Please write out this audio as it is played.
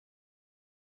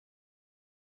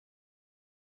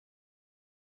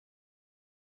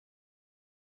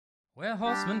We're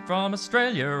horsemen from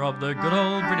Australia of the good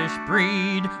old British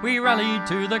breed. We rallied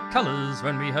to the colours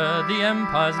when we heard the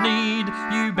Empire's need.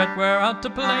 You bet we're out to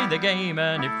play the game,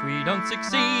 and if we don't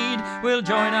succeed, we'll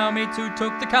join our mates who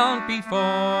took the count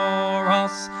before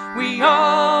us. We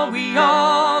are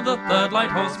the 3rd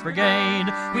Light Horse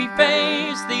Brigade. We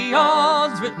face the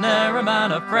odds with ne'er a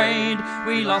man afraid.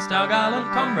 We lost our gallant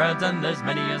comrades, and there's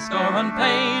many a score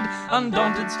unpaid.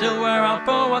 Undaunted still, we're out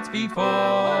for what's before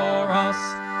us.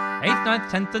 8th, 9th,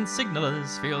 10th and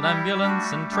signallers, field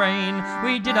ambulance and train.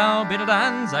 We did our bit at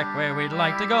Anzac where we'd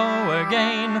like to go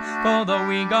again. For though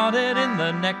we got it in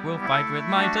the neck, we'll fight with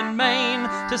might and main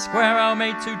to square our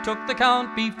mates who took the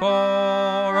count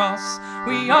before us.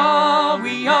 We are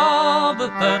the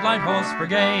 3rd Light Horse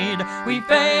Brigade. We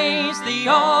face the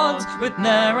odds with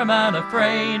ne'er a man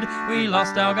afraid. We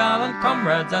lost our gallant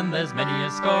comrades, and there's many a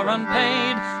score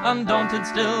unpaid. Undaunted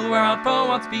still, we're out for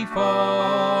what's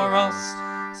before us.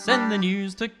 Send the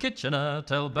news to Kitchener,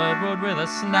 tell Birdwood with a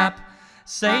snap.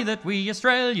 Say that we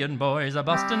Australian boys are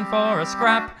busting for a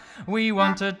scrap. We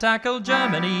want to tackle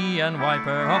Germany and wipe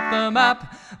her off the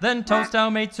map. Then toast our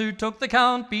mates who took the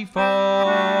count before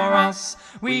us.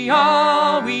 We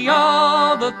are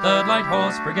the 3rd Light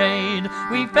Horse Brigade.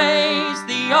 We face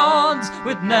the odds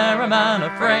with ne'er a man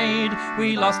afraid.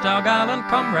 We lost our gallant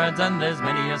comrades, and there's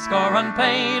many a score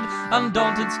unpaid.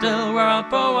 Undaunted still, we're out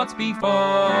for what's before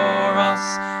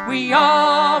us. We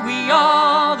are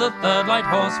the 3rd Light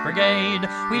Horse Brigade.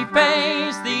 We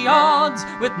face the odds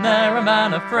with ne'er a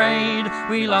man afraid.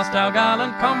 We lost our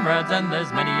gallant comrades, and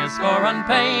there's many a score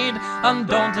unpaid.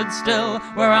 Undaunted still,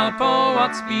 we're out for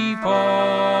what's before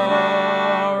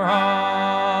us.